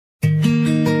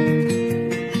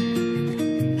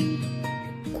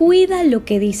Cuida lo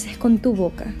que dices con tu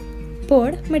boca,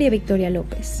 por María Victoria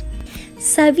López.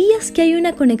 ¿Sabías que hay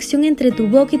una conexión entre tu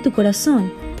boca y tu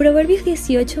corazón? Proverbios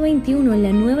 18:21 en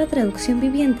la Nueva Traducción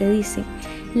Viviente dice: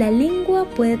 la lengua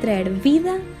puede traer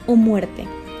vida o muerte.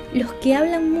 Los que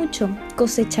hablan mucho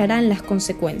cosecharán las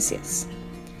consecuencias.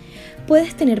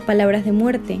 Puedes tener palabras de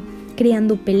muerte,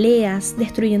 creando peleas,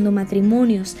 destruyendo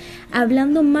matrimonios,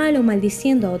 hablando mal o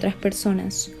maldiciendo a otras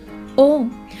personas. O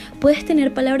puedes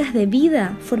tener palabras de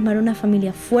vida, formar una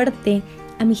familia fuerte,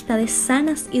 amistades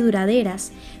sanas y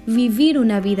duraderas, vivir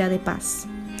una vida de paz.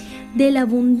 De la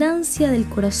abundancia del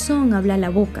corazón habla la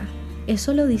boca.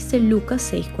 Eso lo dice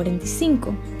Lucas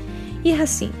 6:45. Y es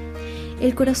así.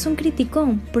 El corazón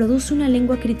criticón produce una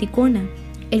lengua criticona.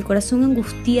 El corazón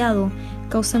angustiado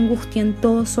causa angustia en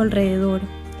todo su alrededor.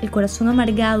 El corazón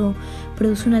amargado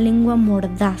produce una lengua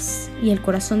mordaz. Y el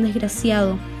corazón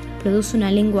desgraciado produce una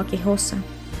lengua quejosa.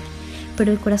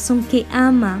 Pero el corazón que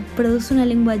ama produce una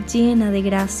lengua llena de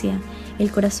gracia. El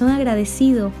corazón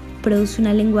agradecido produce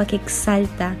una lengua que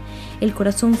exalta. El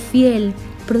corazón fiel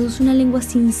produce una lengua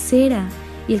sincera.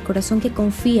 Y el corazón que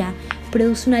confía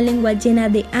produce una lengua llena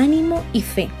de ánimo y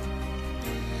fe.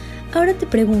 Ahora te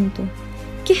pregunto,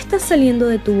 ¿qué está saliendo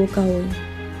de tu boca hoy?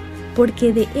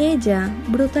 Porque de ella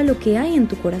brota lo que hay en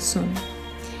tu corazón.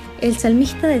 El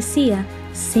salmista decía: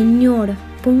 Señor,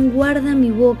 pon guarda mi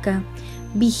boca,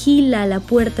 vigila la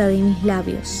puerta de mis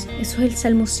labios. Eso es el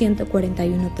Salmo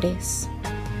 141:3.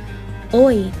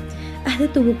 Hoy, haz de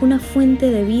tu boca una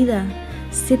fuente de vida.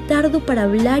 Sé tardo para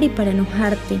hablar y para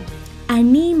enojarte.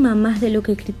 Anima más de lo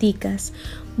que criticas.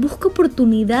 Busca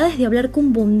oportunidades de hablar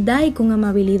con bondad y con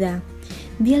amabilidad.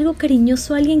 Di algo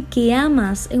cariñoso a alguien que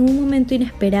amas en un momento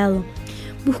inesperado.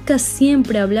 Busca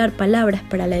siempre hablar palabras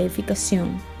para la edificación.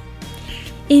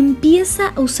 Empieza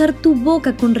a usar tu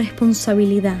boca con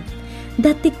responsabilidad.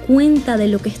 Date cuenta de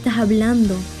lo que estás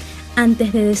hablando.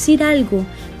 Antes de decir algo,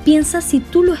 piensa si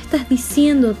tú lo estás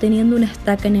diciendo teniendo una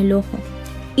estaca en el ojo.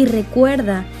 Y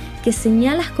recuerda que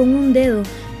señalas con un dedo,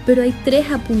 pero hay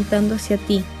 3 apuntando hacia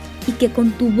ti, y que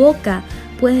con tu boca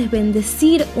puedes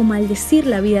bendecir o maldecir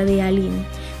la vida de alguien.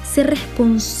 Sé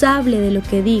responsable de lo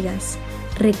que digas.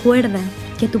 Recuerda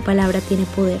que tu palabra tiene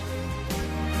poder.